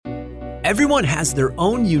Everyone has their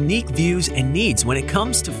own unique views and needs when it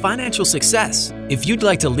comes to financial success. If you'd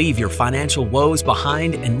like to leave your financial woes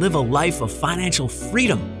behind and live a life of financial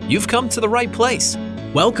freedom, you've come to the right place.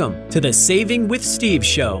 Welcome to the Saving with Steve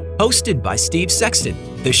show, hosted by Steve Sexton.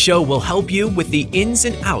 The show will help you with the ins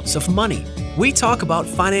and outs of money. We talk about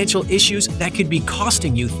financial issues that could be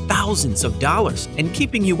costing you thousands of dollars and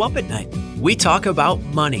keeping you up at night. We talk about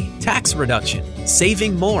money, tax reduction,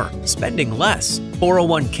 saving more, spending less,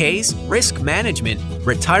 401ks, risk management,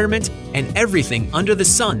 retirement, and everything under the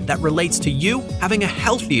sun that relates to you having a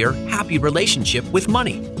healthier, happy relationship with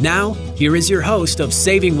money. Now, here is your host of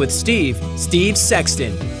Saving with Steve, Steve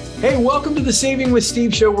Sexton. Hey, welcome to the Saving with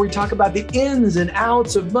Steve show, where we talk about the ins and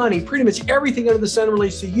outs of money. Pretty much everything under the sun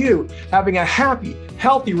relates to you having a happy,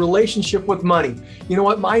 healthy relationship with money. You know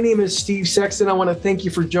what? My name is Steve Sexton. I want to thank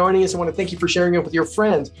you for joining us. I want to thank you for sharing it with your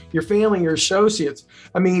friends, your family, your associates.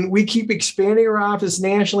 I mean, we keep expanding our office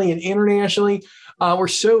nationally and internationally. We're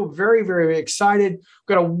so very, very excited. We've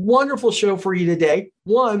got a wonderful show for you today.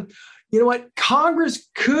 One, you know what? Congress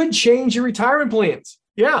could change your retirement plans.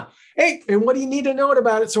 Yeah. Hey, and what do you need to know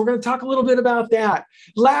about it? So we're going to talk a little bit about that.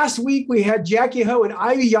 Last week, we had Jackie Ho and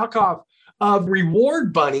Ivy Yakoff of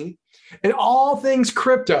Reward Bunny and all things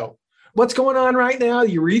crypto. What's going on right now?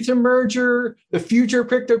 The Urethra merger, the future of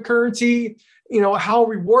cryptocurrency, how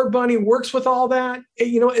Reward Bunny works with all that.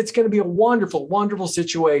 It's going to be a wonderful, wonderful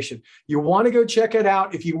situation. You want to go check it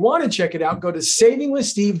out. If you want to check it out, go to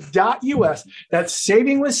savingwithsteve.us. That's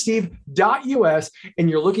savingwithsteve.us. And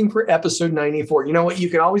you're looking for episode 94. You know what? You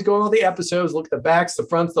can always go to all the episodes, look at the backs, the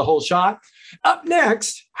fronts, the whole shot. Up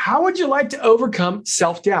next, how would you like to overcome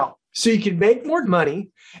self-doubt so you can make more money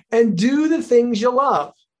and do the things you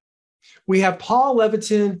love? We have Paul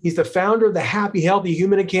Leviton. He's the founder of the Happy Healthy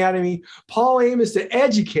Human Academy. Paul's aim is to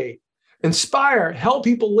educate, inspire, help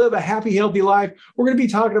people live a happy, healthy life. We're going to be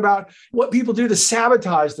talking about what people do to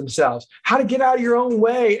sabotage themselves, how to get out of your own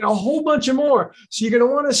way, and a whole bunch of more. So you're going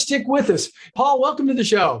to want to stick with us. Paul, welcome to the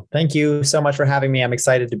show. Thank you so much for having me. I'm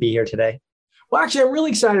excited to be here today. Well, actually, I'm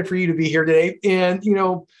really excited for you to be here today. And,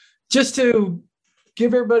 just to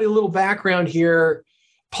give everybody a little background here,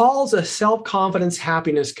 Paul's a self-confidence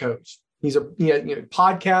happiness coach. He's a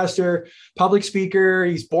podcaster, public speaker.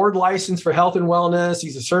 He's board licensed for health and wellness.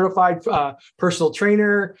 He's a certified personal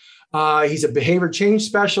trainer. He's a behavior change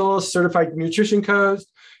specialist, certified nutrition coach.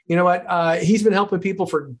 You know what? He's been helping people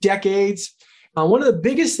for decades. One of the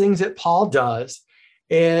biggest things that Paul does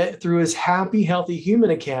through his Happy Healthy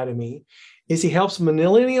Human Academy is he helps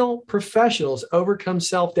millennial professionals overcome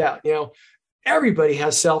self-doubt. Everybody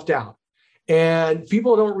has self-doubt, and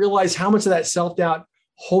people don't realize how much of that self-doubt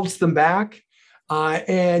holds them back.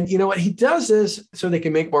 And you know what? He does this so they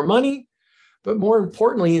can make more money, but more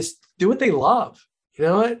importantly is do what they love. You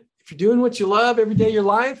know what? If you're doing what you love every day of your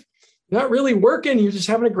life, you're not really working, you're just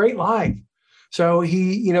having a great life. So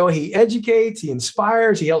he educates, he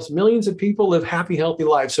inspires, he helps millions of people live happy, healthy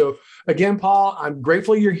lives. So again, Paul, I'm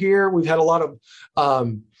grateful you're here. We've had a lot of,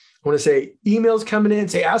 emails coming in,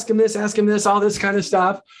 say, ask him this, all this kind of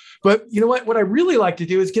stuff. But you know what? What I really like to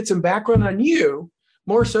do is get some background on you,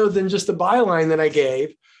 more so than just the byline that I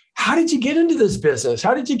gave. How did you get into this business?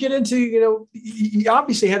 How did you get into, you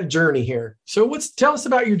obviously had a journey here. So tell us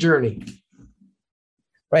about your journey.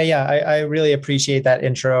 Right. Yeah, I really appreciate that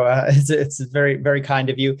intro. It's very, very kind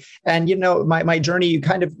of you. And, my journey, you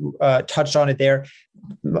kind of touched on it there.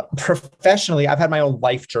 Professionally, I've had my own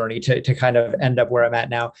life journey to kind of end up where I'm at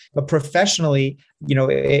now. But professionally, in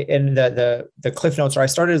the Cliff Notes, I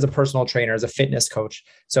started as a personal trainer, as a fitness coach.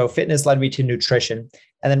 So fitness led me to nutrition.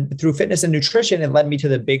 And then through fitness and nutrition, it led me to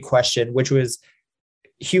the big question, which was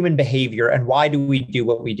human behavior and why do we do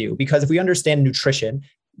what we do? Because if we understand nutrition,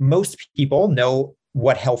 most people know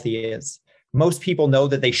what healthy is. Most people know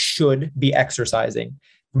that they should be exercising.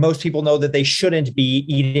 Most people know that they shouldn't be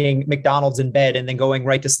eating McDonald's in bed and then going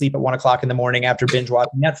right to sleep at 1 o'clock in the morning after binge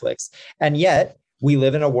watching Netflix. And yet we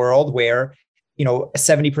live in a world where,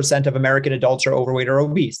 70% of American adults are overweight or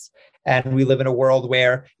obese. And we live in a world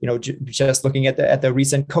where, just looking at the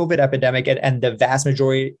recent COVID epidemic and the vast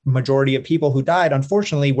majority of people who died,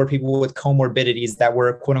 unfortunately, were people with comorbidities that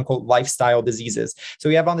were quote unquote lifestyle diseases. So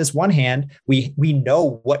we have on this one hand, we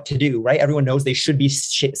know what to do, right? Everyone knows they should be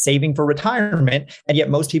saving for retirement. And yet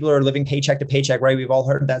most people are living paycheck to paycheck, right? We've all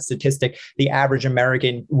heard that statistic. The average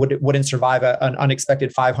American wouldn't survive an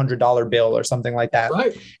unexpected $500 bill or something like that.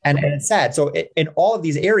 Right. And it's sad. So in all of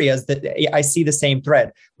these areas that I see the same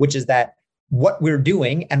thread, which is that what we're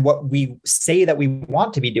doing and what we say that we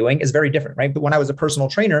want to be doing is very different, right? But when I was a personal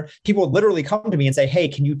trainer, people would literally come to me and say, hey,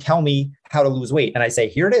 can you tell me how to lose weight? And I say,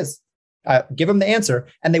 here it is. give them the answer,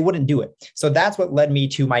 and they wouldn't do it. So that's what led me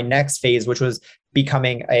to my next phase, which was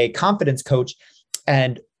becoming a confidence coach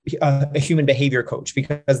and a human behavior coach,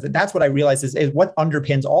 because that's what I realized is what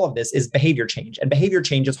underpins all of this is behavior change, and behavior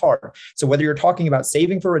change is hard. So whether you're talking about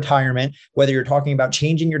saving for retirement, whether you're talking about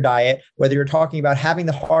changing your diet, whether you're talking about having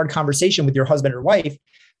the hard conversation with your husband or wife,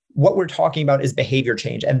 what we're talking about is behavior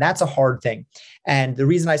change. And that's a hard thing. And the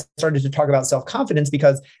reason I started to talk about self-confidence,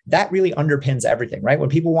 because that really underpins everything, right? When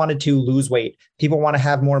people wanted to lose weight, people want to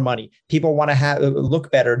have more money, people want to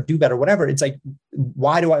look better, do better, whatever. It's like,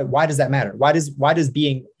 why does that matter? Why does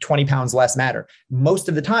being 20 pounds less matter? Most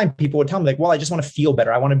of the time people would tell me like, well, I just want to feel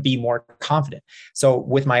better. I want to be more confident. So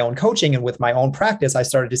with my own coaching and with my own practice, I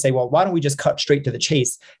started to say, well, why don't we just cut straight to the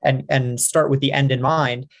chase and start with the end in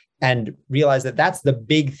mind, and realize that that's the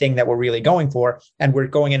big thing that we're really going for. And we're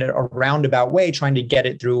going in a roundabout way, trying to get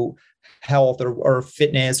it through health or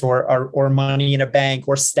fitness or money in a bank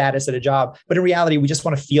or status at a job. But in reality, we just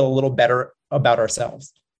want to feel a little better about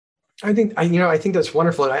ourselves. I think that's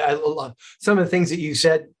wonderful. And I love some of the things that you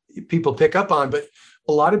said, people pick up on, but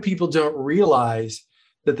a lot of people don't realize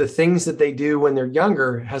that the things that they do when they're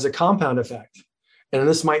younger has a compound effect. And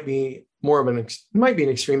this might be an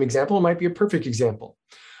extreme example. It might be a perfect example.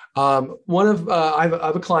 I have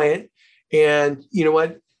a client, and you know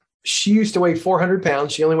what? She used to weigh 400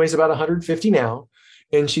 pounds. She only weighs about 150 now,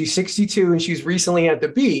 and she's 62, and she's recently at the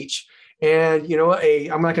beach. And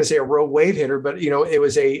I'm not going to say a rogue wave hit her, but it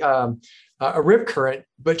was a rip current.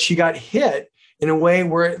 But she got hit in a way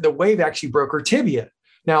where the wave actually broke her tibia.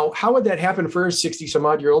 Now, how would that happen for a 60 some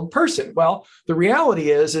odd year old person? Well, the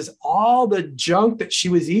reality is all the junk that she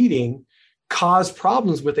was eating caused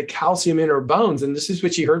problems with the calcium in her bones. And this is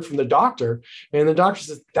what she heard from the doctor. And the doctor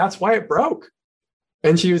says, that's why it broke.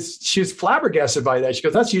 And she was flabbergasted by that. She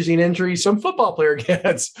goes, that's usually an injury some football player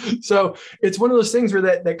gets. So it's one of those things where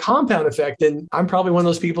that compound effect. And I'm probably one of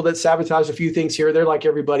those people that sabotage a few things here or there like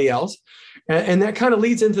everybody else. And that kind of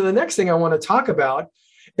leads into the next thing I want to talk about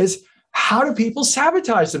is, how do people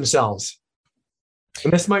sabotage themselves?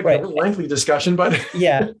 And this might be a lengthy discussion, but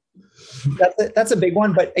yeah. That's a big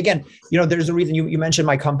one. But again, there's a reason you mentioned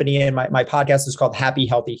my company, and my podcast is called Happy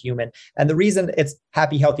Healthy Human. And the reason it's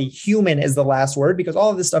Happy Healthy Human is the last word, because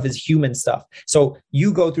all of this stuff is human stuff. So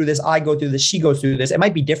you go through this, I go through this, she goes through this. It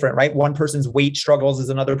might be different, right? One person's weight struggles is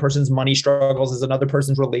another person's money struggles is another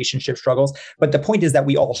person's relationship struggles. But the point is that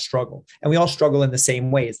we all struggle, and we all struggle in the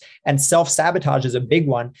same ways. And self-sabotage is a big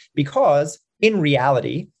one, because in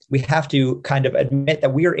reality, we have to kind of admit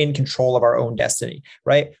that we are in control of our own destiny,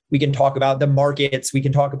 right? We can talk about the markets, we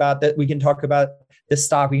can talk about the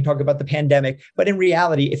stock, we can talk about the pandemic, but in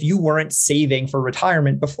reality, if you weren't saving for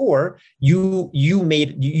retirement before, you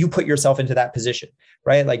put yourself into that position,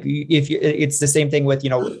 right? Like it's the same thing with,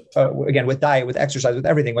 again, with diet, with exercise, with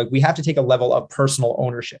everything. Like we have to take a level of personal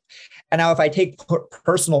ownership. And now if I take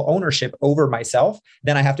personal ownership over myself,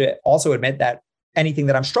 then I have to also admit that anything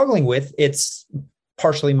that I'm struggling with, it's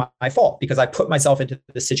partially my fault, because I put myself into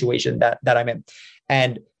the situation that I'm in.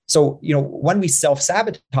 And so, when we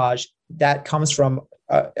self-sabotage, that comes from,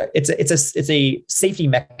 it's a safety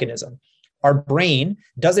mechanism. Our brain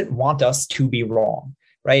doesn't want us to be wrong,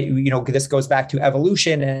 right? This goes back to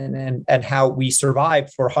evolution and how we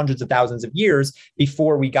survived for hundreds of thousands of years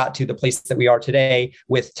before we got to the place that we are today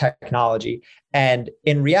with technology. And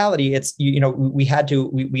in reality, it's,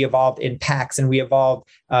 we evolved in packs, and we evolved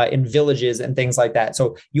in villages and things like that.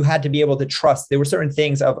 So you had to be able to trust. There were certain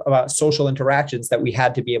things about social interactions that we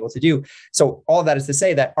had to be able to do. So all of that is to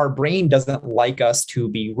say that our brain doesn't like us to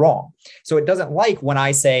be wrong. So it doesn't like when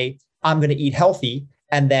I say, I'm going to eat healthy,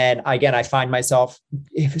 and then again, I find myself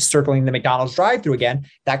circling the McDonald's drive-thru again.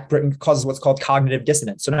 That causes what's called cognitive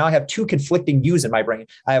dissonance. So now I have two conflicting views in my brain.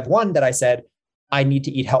 I have one that I said, I need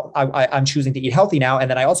to eat health. I'm choosing to eat healthy now.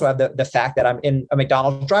 And then I also have the fact that I'm in a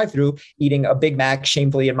McDonald's drive-thru eating a Big Mac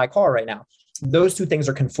shamefully in my car right now. Those two things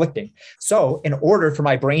are conflicting. So in order for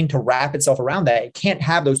my brain to wrap itself around that, it can't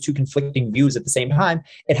have those two conflicting views at the same time.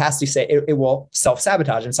 It has to say it will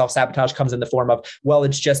self-sabotage, and self-sabotage comes in the form of, well,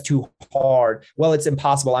 it's just too hard. Well, it's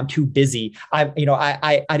impossible. I'm too busy. I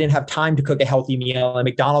didn't have time to cook a healthy meal, and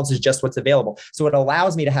McDonald's is just what's available. So it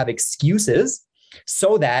allows me to have excuses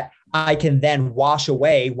so that I can then wash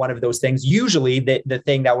away one of those things, usually the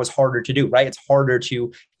thing that was harder to do, right? It's harder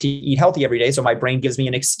to eat healthy every day. So my brain gives me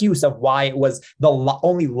an excuse of why it was the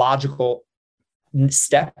only logical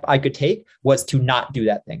step I could take was to not do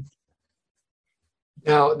that thing.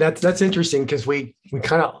 Now that's interesting, because we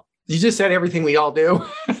kind of, you just said everything we all do.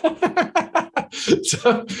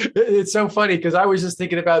 So it's so funny, because I was just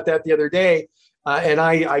thinking about that the other day. And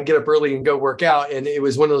I get up early and go work out. And it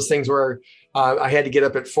was one of those things where, I had to get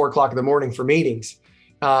up at 4:00 in the morning for meetings.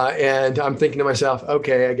 And I'm thinking to myself,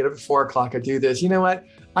 okay, I get up at 4:00, I do this. You know what?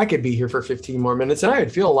 I could be here for 15 more minutes and I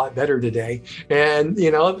would feel a lot better today. And,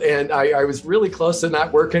 I was really close to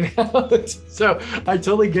not working out. So I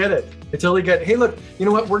totally get it. I totally get it. Hey, look, you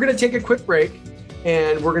know what? We're going to take a quick break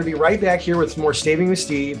and we're going to be right back here with some more Saving with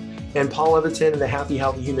Steve and Paul Leviton and the Happy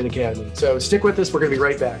Healthy Human Academy. So stick with us. We're going to be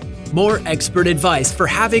right back. More expert advice for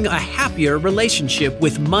having a happier relationship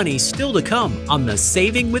with money still to come on the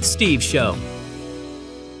Saving with Steve show.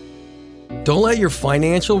 Don't let your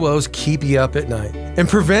financial woes keep you up at night and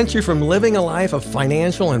prevent you from living a life of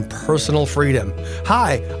financial and personal freedom.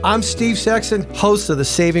 Hi, I'm Steve Sexton, host of the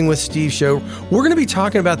Saving with Steve show. We're going to be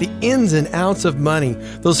talking about the ins and outs of money,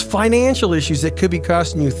 those financial issues that could be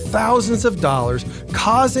costing you thousands of dollars,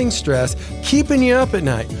 causing stress, keeping you up at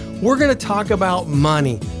night. We're going to talk about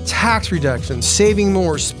money, tax reduction, saving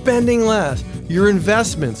more, spending less, your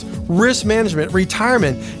investments, risk management,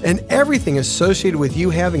 retirement, and everything associated with you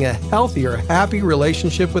having a healthier, happy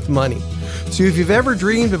relationship with money. So if you've ever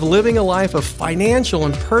dreamed of living a life of financial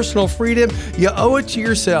and personal freedom, you owe it to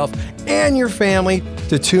yourself and your family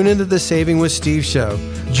to tune into the Saving with Steve show.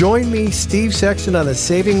 Join me, Steve Sexton, on the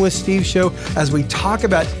Saving with Steve show as we talk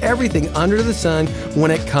about everything under the sun when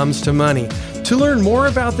it comes to money. To learn more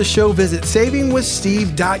about the show, visit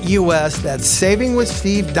savingwithsteve.us. That's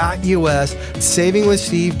savingwithsteve.us,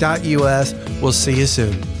 savingwithsteve.us. We'll see you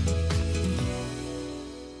soon.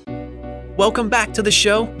 Welcome back to the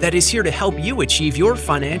show that is here to help you achieve your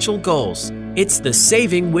financial goals. It's the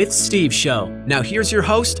Saving with Steve show. Now here's your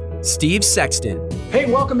host, Steve Sexton. Hey,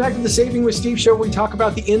 welcome back to the Saving with Steve show, where we talk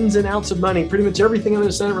about the ins and outs of money. Pretty much everything under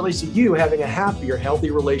the sun relates to you having a happier,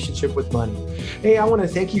 healthy relationship with money. Hey, I want to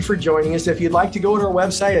thank you for joining us. If you'd like to go to our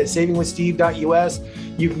website at savingwithsteve.us,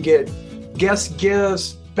 you can get guest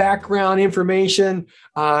gifts, background information,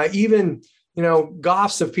 even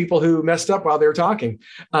goffs of people who messed up while they were talking,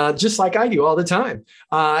 just like I do all the time.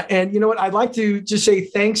 And you know what? I'd like to just say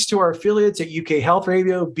thanks to our affiliates at UK Health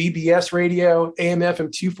Radio, BBS Radio,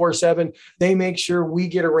 AM/FM 247. They make sure we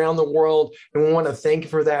get around the world, and we want to thank you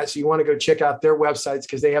for that. So you want to go check out their websites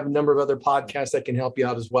because they have a number of other podcasts that can help you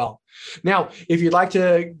out as well. Now, if you'd like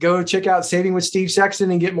to go check out Saving with Steve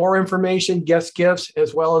Sexton and get more information, guest gifts,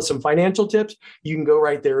 as well as some financial tips, you can go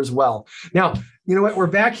right there as well. Now, you know what? We're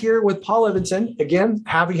back here with Paul Leviton. Again,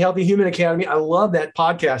 Happy Healthy Human Academy. I love that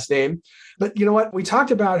podcast name. But you know what? We talked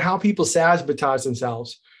about how people sabotage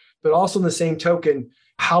themselves, but also in the same token,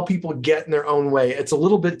 how people get in their own way. It's a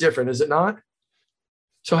little bit different, is it not?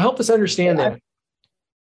 So help us understand that.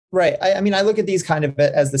 Right. I mean, I look at these kind of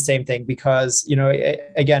as the same thing because,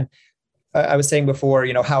 again, I was saying before,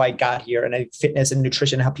 how I got here and fitness and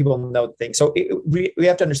nutrition, how people know things. So we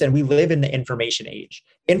have to understand we live in the information age.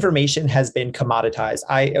 Information has been commoditized.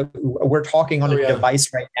 We're talking on a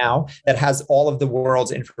device right now that has all of the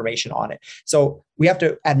world's information on it. So we have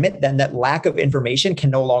to admit then that lack of information can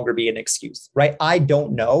no longer be an excuse, right? I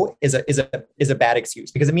don't know is a bad excuse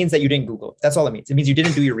because it means that you didn't Google it. That's all it means. It means you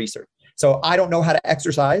didn't do your research. So I don't know how to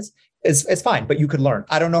exercise. It's fine, but you could learn.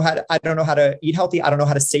 I don't know how to eat healthy. I don't know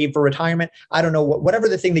how to save for retirement. I don't know whatever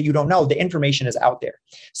the thing that you don't know, the information is out there.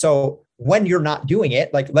 So when you're not doing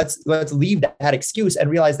it, like let's leave that excuse and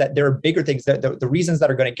realize that there are bigger things that the reasons that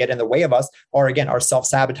are going to get in the way of us are, again, our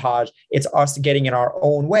self-sabotage. It's us getting in our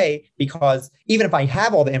own way because even if I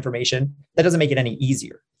have all the information, that doesn't make it any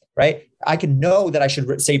easier. Right? I can know that I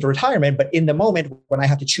should save for retirement, but in the moment when I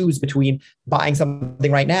have to choose between buying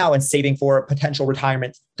something right now and saving for a potential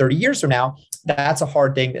retirement 30 years from now, that's a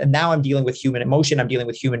hard thing. And now I'm dealing with human emotion, I'm dealing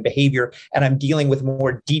with human behavior, and I'm dealing with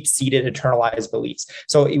more deep-seated internalized beliefs.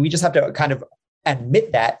 So we just have to kind of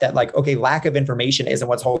admit that like, okay, lack of information isn't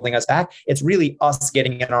what's holding us back. It's really us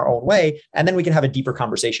getting in our own way. And then we can have a deeper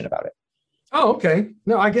conversation about it. Oh, okay.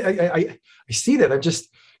 No, I see that. I'm just,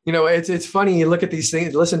 it's funny. You look at these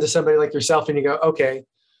things, listen to somebody like yourself and you go, okay,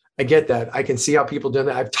 I get that. I can see how people do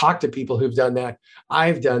that. I've talked to people who've done that.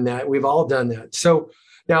 I've done that. We've all done that. So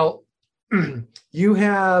now you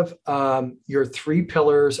have your 3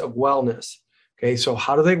 pillars of wellness. Okay. So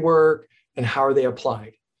how do they work and how are they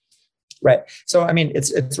applied? Right. So, I mean,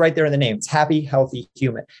 it's right there in the name. It's happy, healthy,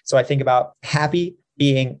 human. So I think about happy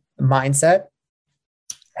being mindset,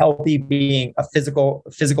 healthy being a physical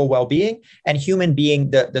well-being, and human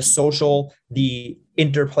being the social, the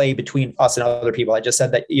interplay between us and other people. I just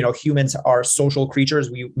said that, humans are social creatures.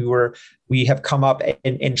 We have come up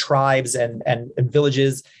in tribes and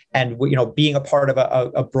villages, and being a part of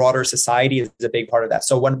a broader society is a big part of that.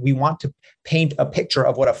 So when we want to paint a picture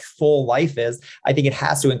of what a full life is, I think it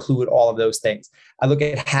has to include all of those things. I look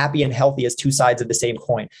at happy and healthy as 2 sides of the same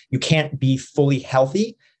coin. You can't be fully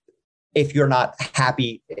healthy if you're not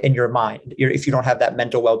happy in your mind, if you don't have that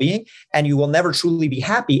mental well-being, and you will never truly be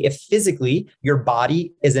happy if physically your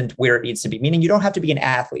body isn't where it needs to be. Meaning you don't have to be an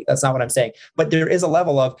athlete. That's not what I'm saying. But there is a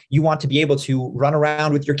level of you want to be able to run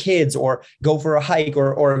around with your kids or go for a hike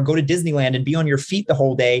or go to Disneyland and be on your feet the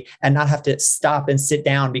whole day and not have to stop and sit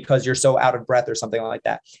down because you're so out of breath or something like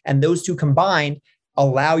that. And those two combined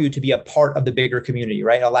allow you to be a part of the bigger community,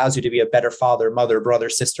 right? It allows you to be a better father, mother, brother,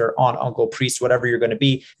 sister, aunt, uncle, priest, whatever you're going to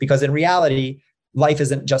be. Because in reality, life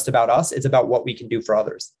isn't just about us. It's about what we can do for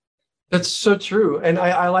others. That's so true. And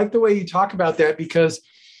I like the way you talk about that, because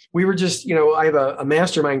we were just, I have a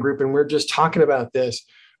mastermind group and we're just talking about this,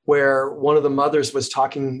 where one of the mothers was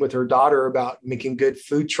talking with her daughter about making good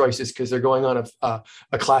food choices because they're going on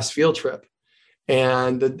a class field trip.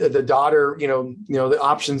 And the daughter, the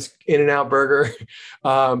options, In-N-Out Burger,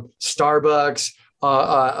 Starbucks,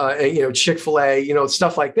 Chick-fil-A,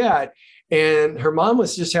 stuff like that. And her mom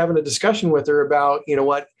was just having a discussion with her about,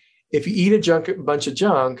 if you eat a bunch of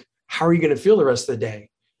junk, how are you going to feel the rest of the day?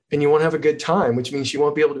 And you won't have a good time, which means you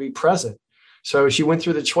won't be able to be present. So she went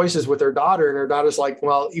through the choices with her daughter, and her daughter's like,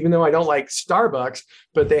 well, even though I don't like Starbucks,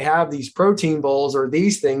 but they have these protein bowls or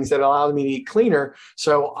these things that allow me to eat cleaner,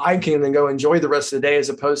 so I can then go enjoy the rest of the day, as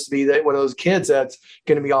opposed to be one of those kids that's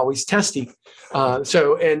going to be always testy. As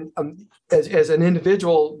an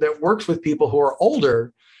individual that works with people who are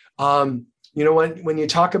older, when you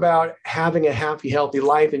talk about having a happy, healthy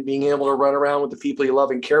life and being able to run around with the people you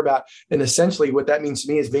love and care about, and essentially what that means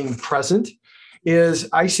to me is being present. Is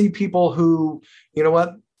I see people who,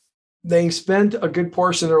 they spent a good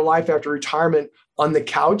portion of their life after retirement on the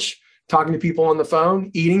couch, talking to people on the phone,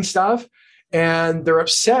 eating stuff, and they're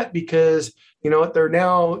upset because, they're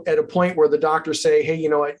now at a point where the doctors say, hey,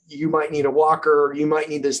 you might need a walker, or you might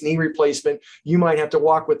need this knee replacement, you might have to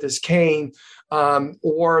walk with this cane,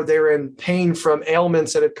 or they're in pain from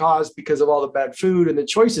ailments that have caused because of all the bad food and the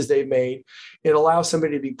choices they've made. It allows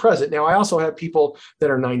somebody to be present. Now, I also have people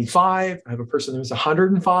that are 95. I have a person who's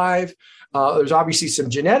 105. There's obviously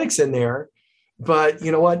some genetics in there, but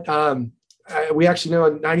you know what? We actually know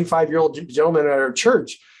a 95-year-old gentleman at our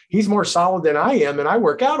church. He's more solid than I am, and I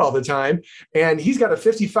work out all the time. And he's got a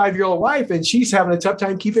 55-year-old wife, and she's having a tough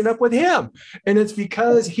time keeping up with him. And it's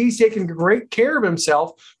because he's taking great care of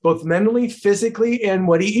himself, both mentally, physically, and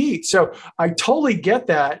what he eats. So I totally get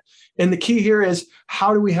that. And the key here is,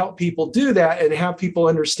 how do we help people do that and have people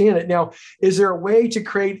understand it? Now, is there a way to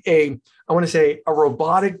create a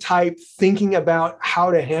robotic type thinking about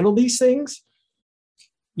how to handle these things?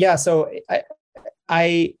 Yeah. So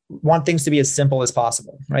I want things to be as simple as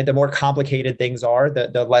possible, right? The more complicated things are,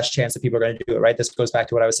 the less chance that people are going to do it, right? This goes back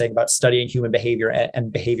to what I was saying about studying human behavior and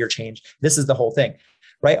behavior change. This is the whole thing,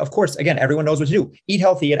 right? Of course, again, everyone knows what to do. Eat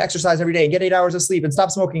healthy and exercise every day and get 8 hours of sleep and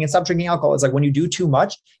stop smoking and stop drinking alcohol. It's like when you do too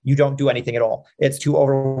much, you don't do anything at all. It's too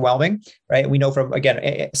overwhelming, right? We know from,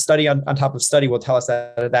 again, study on top of study will tell us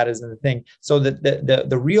that isn't the thing. So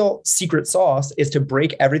the real secret sauce is to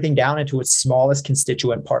break everything down into its smallest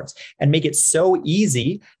constituent parts and make it so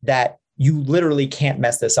easy that you literally can't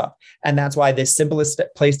mess this up. And that's why the simplest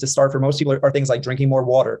place to start for most people are things like drinking more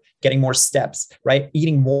water, getting more steps, right?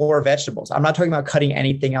 Eating more vegetables. I'm not talking about cutting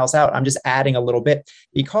anything else out. I'm just adding a little bit,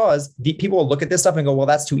 because people will look at this stuff and go, well,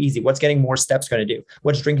 that's too easy. What's getting more steps going to do?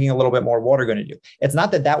 What's drinking a little bit more water going to do? It's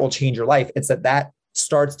not that will change your life. It's that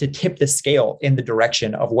starts to tip the scale in the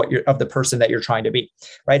direction of of the person that you're trying to be,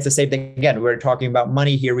 right? It's the same thing. Again, we're talking about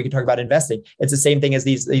money here. We can talk about investing. It's the same thing as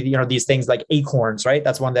these things like Acorns, right?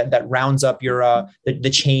 That's one that rounds up your the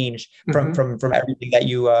change from everything that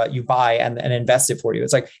you buy and invest it for you.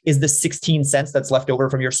 It's like, is the 16 cents that's left over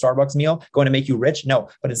from your Starbucks meal going to make you rich? No,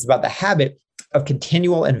 but it's about the habit of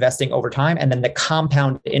continual investing over time, and then the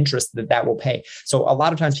compound interest that will pay. So a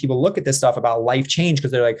lot of times people look at this stuff about life change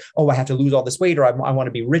because they're like, oh, I have to lose all this weight, or I want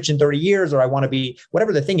to be rich in 30 years, or I want to be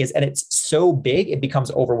whatever the thing is. And it's so big, it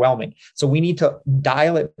becomes overwhelming. So we need to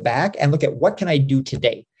dial it back and look at, what can I do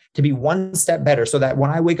today to be one step better, so that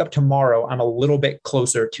when I wake up tomorrow, I'm a little bit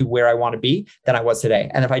closer to where I want to be than I was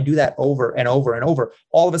today. And if I do that over and over and over,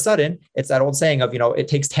 all of a sudden, it's that old saying of, it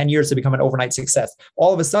takes 10 years to become an overnight success.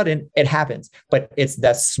 All of a sudden it happens, but it's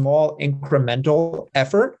that small incremental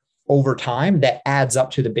effort over time that adds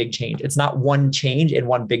up to the big change. It's not one change in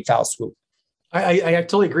one big foul swoop. I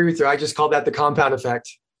totally agree with you. I just call that the compound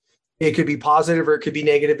effect. It could be positive or it could be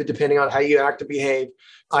negative, depending on how you act and behave.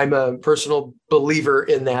 I'm a personal believer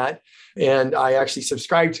in that. And I actually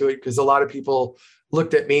subscribe to it because a lot of people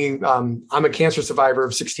looked at me. I'm a cancer survivor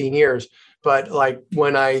of 16 years. But like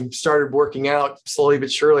when I started working out slowly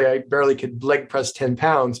but surely, I barely could leg press 10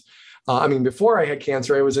 pounds. Before I had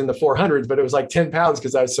cancer, I was in the 400s, but it was like 10 pounds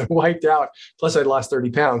because I was so wiped out. Plus I'd lost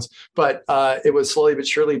 30 pounds, but it was slowly but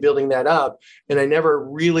surely building that up. And I never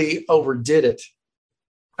really overdid it.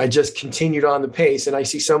 I just continued on the pace. And I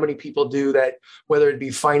see so many people do that, whether it be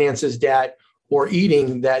finances, debt, or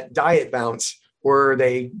eating, that diet bounce, where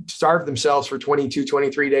they starve themselves for 22,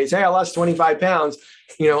 23 days. Hey, I lost 25 pounds.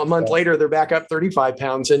 A month later, they're back up 35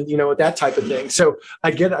 pounds and, that type of thing. So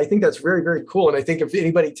I think that's very, very cool. And I think if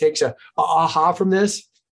anybody takes a aha from this,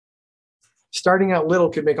 starting out little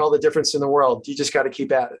could make all the difference in the world. You just got to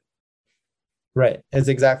keep at it. Right. It's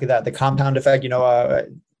exactly that. The compound effect,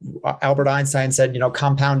 Albert Einstein said,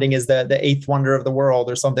 compounding is the eighth wonder of the world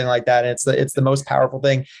or something like that. And it's the most powerful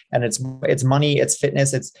thing. And it's money, it's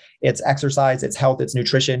fitness, it's exercise, it's health, it's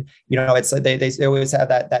nutrition. It's they always have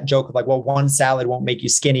that joke of like, well, one salad won't make you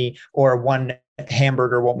skinny or one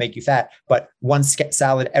hamburger won't make you fat, but one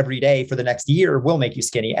salad every day for the next year will make you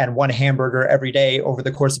skinny, and one hamburger every day over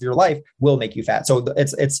the course of your life will make you fat. So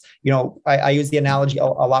I use the analogy a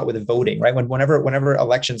lot with voting, right? Whenever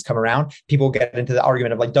elections come around, people get into the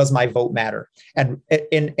argument of like, does my vote matter? And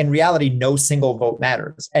in reality, no single vote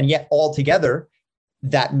matters. And yet altogether,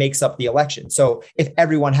 that makes up the election. So if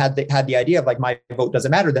everyone had the idea of like, my vote doesn't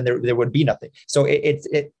matter, then there would be nothing. So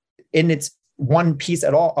it's one piece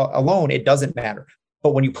at all alone, it doesn't matter.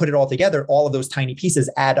 But when you put it all together, all of those tiny pieces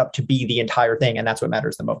add up to be the entire thing. And that's what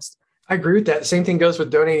matters the most. I agree with that. Same thing goes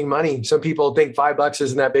with donating money. Some people think $5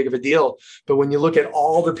 isn't that big of a deal, but when you look at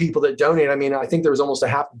all the people that donate, I think there was almost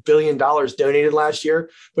 $500 million donated last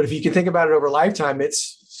year. But if you can think about it over a lifetime,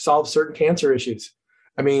 it's solved certain cancer issues.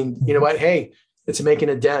 You know what? Hey, it's making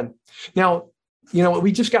a dent. Now,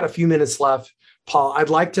 we just got a few minutes left. Paul, I'd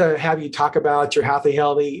like to have you talk about your Healthy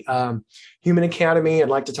Human Academy. I'd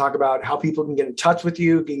like to talk about how people can get in touch with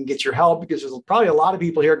you, can get your help, because there's probably a lot of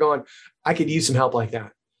people here going, I could use some help like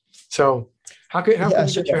that. So how can you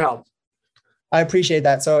get your help? I appreciate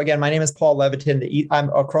that. So again, my name is Paul Levitin. I'm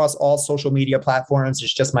across all social media platforms.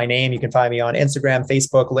 It's just my name. You can find me on Instagram,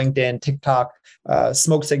 Facebook, LinkedIn, TikTok,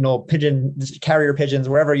 Smoke Signal, Carrier Pigeons,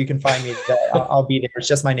 wherever you can find me. I'll be there. It's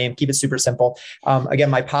just my name. Keep it super simple. Again,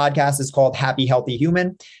 my podcast is called Happy Healthy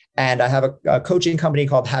Human. And I have a coaching company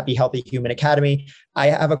called Happy Healthy Human Academy. I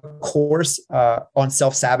have a course on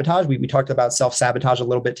self-sabotage. We talked about self-sabotage a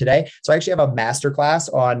little bit today. So I actually have a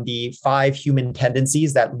masterclass on the 5 human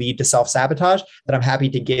tendencies that lead to self-sabotage that I'm happy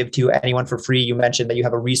to give to anyone for free. You mentioned that you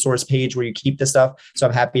have a resource page where you keep this stuff. So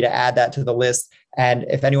I'm happy to add that to the list. And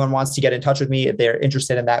if anyone wants to get in touch with me, if they're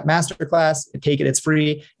interested in that masterclass, take it, it's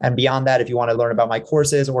free. And beyond that, if you want to learn about my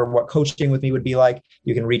courses or what coaching with me would be like,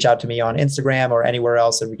 you can reach out to me on Instagram or anywhere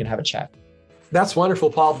else and we can have a chat. That's wonderful,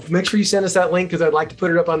 Paul. Make sure you send us that link because I'd like to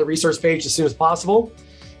put it up on the resource page as soon as possible.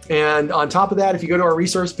 And on top of that, if you go to our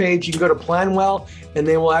resource page, you can go to PlanWell, and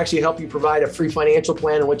they will actually help you provide a free financial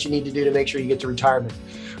plan and what you need to do to make sure you get to retirement.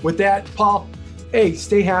 With that, Paul, hey,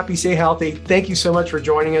 stay happy, stay healthy. Thank you so much for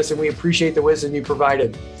joining us, and we appreciate the wisdom you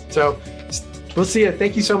provided. So we'll see you.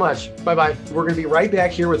 Thank you so much. Bye-bye. We're going to be right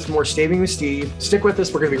back here with some more Saving with Steve. Stick with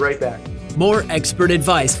us. We're going to be right back. More expert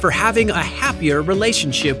advice for having a happier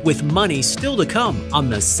relationship with money still to come on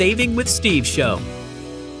the Saving with Steve show.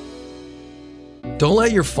 Don't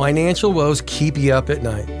let your financial woes keep you up at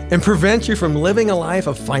night and prevent you from living a life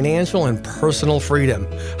of financial and personal freedom.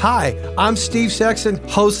 Hi, I'm Steve Sexton,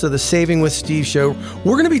 host of the Saving with Steve show.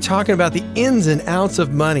 We're going to be talking about the ins and outs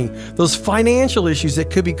of money, those financial issues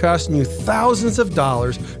that could be costing you thousands of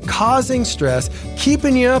dollars, causing stress,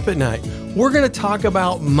 keeping you up at night. We're going to talk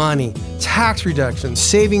about money, tax reduction,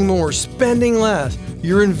 saving more, spending less,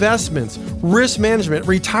 your investments, risk management,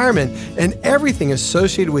 retirement, and everything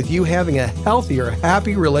associated with you having a healthier,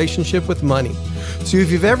 happy relationship with money. So if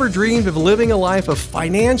you've ever dreamed of living a life of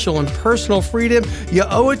financial and personal freedom, you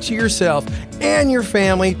owe it to yourself and your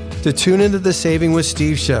family to tune into the Saving with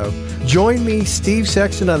Steve show. Join me, Steve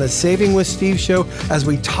Sexton, on the Saving with Steve show as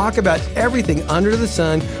we talk about everything under the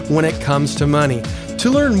sun when it comes to money. To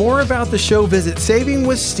learn more about the show, visit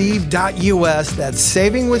savingwithsteve.us. That's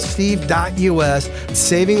savingwithsteve.us,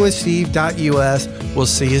 savingwithsteve.us. We'll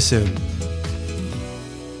see you soon.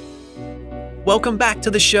 Welcome back to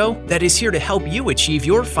the show that is here to help you achieve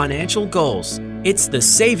your financial goals. It's the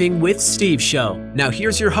Saving with Steve show. Now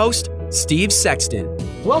here's your host, Steve Sexton.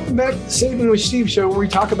 Welcome back to the Saving with Steve show, where we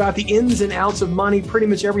talk about the ins and outs of money, pretty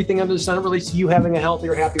much everything under the sun relates to you having a healthy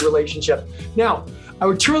or happy relationship. Now, I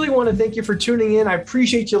would truly want to thank you for tuning in. I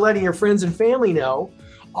appreciate you letting your friends and family know.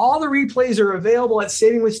 All the replays are available at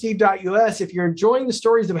savingwithsteve.us. If you're enjoying the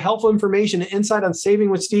stories of helpful information and insight on Saving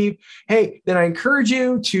with Steve, hey, then I encourage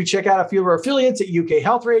you to check out a few of our affiliates at UK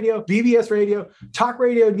Health Radio, BBS Radio, Talk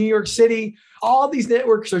Radio, New York City. All these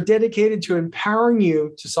networks are dedicated to empowering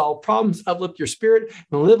you to solve problems, uplift your spirit,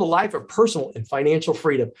 and live a life of personal and financial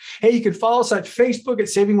freedom. Hey, you can follow us on Facebook at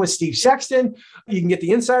Saving with Steve Sexton. You can get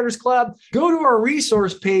the Insiders Club. Go to our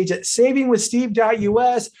resource page at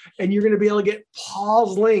savingwithsteve.us, and you're going to be able to get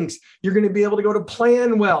Paul's links. You're going to be able to go to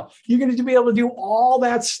Plan Well. You're going to be able to do all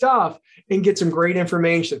that stuff and get some great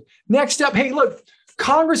information. Next up, hey, look,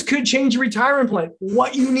 Congress could change your retirement plan.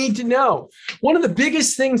 What you need to know. One of the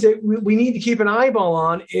biggest things that we need to keep an eyeball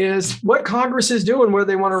on is what Congress is doing, whether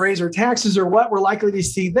they want to raise our taxes or what. We're likely to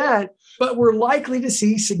see that, but we're likely to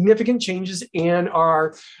see significant changes in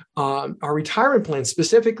our retirement plans,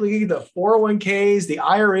 specifically the 401ks, the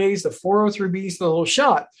IRAs, the 403bs, the whole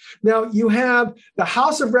shot. Now, you have the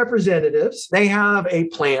House of Representatives. They have a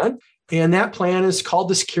plan. And that plan is called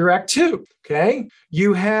the Secure Act 2, okay?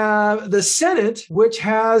 You have the Senate, which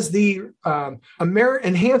has the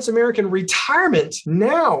Enhanced American Retirement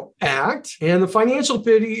Now Act, and the Financial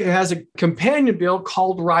Committee has a companion bill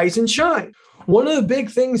called Rise and Shine. One of the big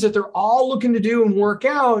things that they're all looking to do and work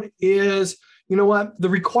out is, you know what, the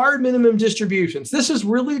required minimum distributions. This is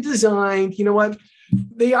really designed, you know what,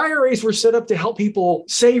 the IRAs were set up to help people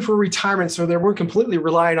save for retirement so they weren't completely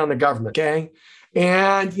reliant on the government, okay?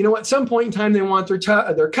 And, you know, at some point in time, they want their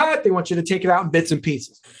cut. They want you to take it out in bits and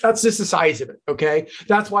pieces. That's just the size of it, okay?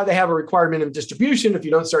 That's why they have a required minimum distribution. If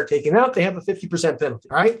you don't start taking it out, they have a 50% penalty,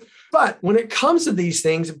 right? But when it comes to these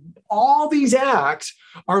things, all these acts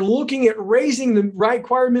are looking at raising the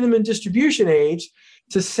required minimum distribution age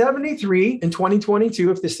to 73 in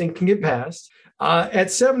 2022, if this thing can get passed,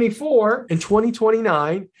 at 74 in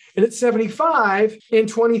 2029, and at 75 in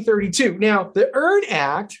 2032. Now, the EARN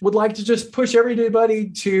Act would like to just push everybody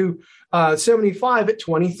to 75 at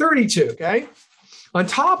 2032, okay? On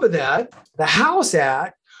top of that, the House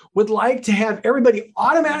Act would like to have everybody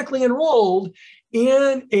automatically enrolled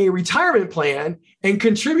in a retirement plan and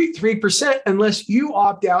contribute 3% unless you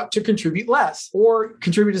opt out to contribute less or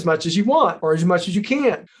contribute as much as you want or as much as you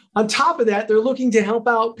can. On top of that, they're looking to help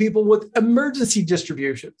out people with emergency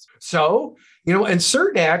distributions. So, you know, in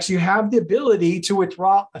certain acts, you have the ability to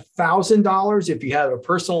withdraw $1,000 if you have a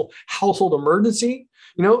personal household emergency.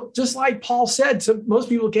 You know, just like Paul said, most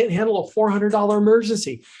people can't handle a $400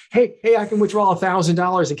 emergency. Hey, I can withdraw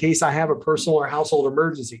 $1,000 in case I have a personal or household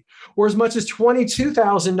emergency, or as much as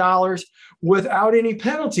 $22,000 without any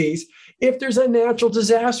penalties if there's a natural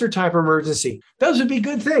disaster type emergency. Those would be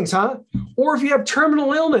good things, huh? Or if you have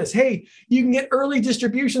terminal illness, hey, you can get early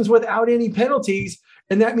distributions without any penalties.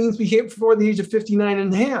 And that means before the age of 59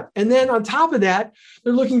 and a half. And then on top of that,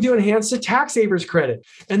 they're looking to enhance the tax savers credit.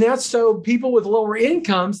 And that's so people with lower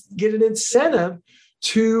incomes get an incentive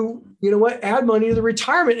to, you know what, add money to the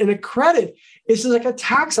retirement. And a credit is like a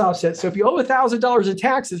tax offset. So if you owe $1,000 in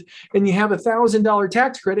taxes and you have $1,000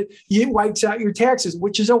 tax credit, it wipes out your taxes,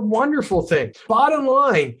 which is a wonderful thing. Bottom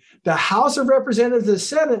line, the House of Representatives and the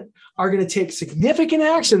Senate are going to take significant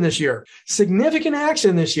action this year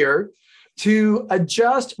to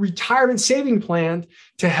adjust retirement saving plan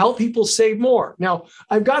to help people save more. Now,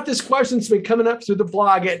 I've got this question that's been coming up through the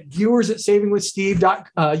blog at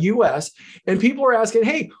viewers@savingwithsteve.us, and people are asking,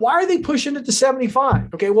 hey, why are they pushing it to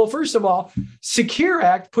 75? Okay, well, first of all, Secure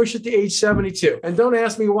Act pushed it to age 72. And don't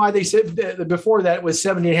ask me why they said before that it was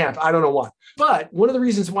 70 and a half. I don't know why. But one of the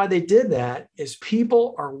reasons why they did that is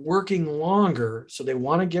people are working longer, so they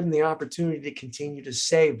want to give them the opportunity to continue to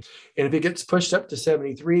save. And if it gets pushed up to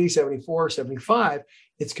 73, 74, 75,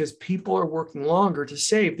 it's because people are working longer to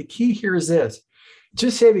save. The key here is this: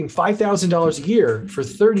 just saving $5,000 a year for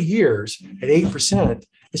 30 years at 8%,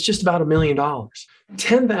 it's just about $1 million.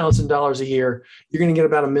 $10,000 a year, you're going to get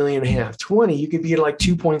about $1.5 million. 20, you could be at like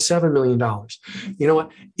 $2.7 million. You know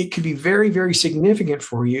what? It could be very, very significant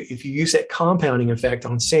for you if you use that compounding effect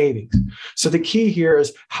on savings. So the key here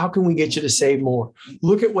is, how can we get you to save more?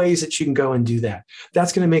 Look at ways that you can go and do that.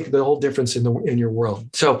 That's going to make the whole difference in your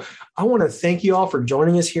world. So I want to thank you all for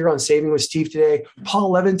joining us here on Saving with Steve today.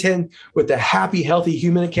 Paul Leventon with the Happy, Healthy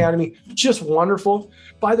Human Academy. Just wonderful.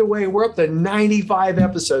 By the way, we're up to 95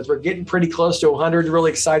 episodes. We're getting pretty close to 100.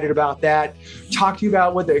 Really excited about that. Talk to you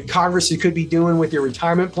about what the Congress could be doing with your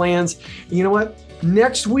retirement plans. You know what?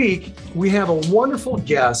 Next week, we have a wonderful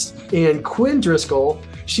guest in Quinn Driscoll.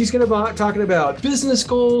 She's going to be talking about business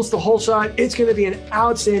goals, the whole shot. It's going to be an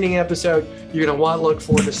outstanding episode. You're going to want to look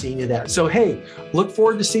forward to seeing you there. So, hey, look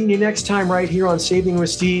forward to seeing you next time right here on Saving with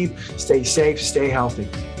Steve. Stay safe, stay healthy.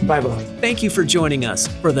 Bye-bye. Thank you for joining us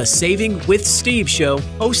for the Saving with Steve show,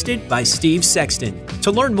 hosted by Steve Sexton. To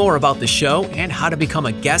learn more about the show and how to become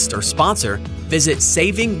a guest or sponsor, visit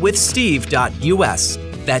savingwithsteve.us.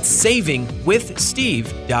 That's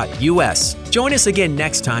savingwithsteve.us. Join us again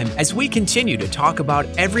next time as we continue to talk about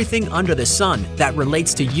everything under the sun that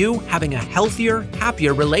relates to you having a healthier,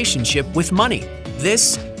 happier relationship with money.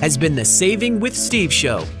 This has been the Saving with Steve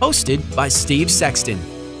show, hosted by Steve Sexton.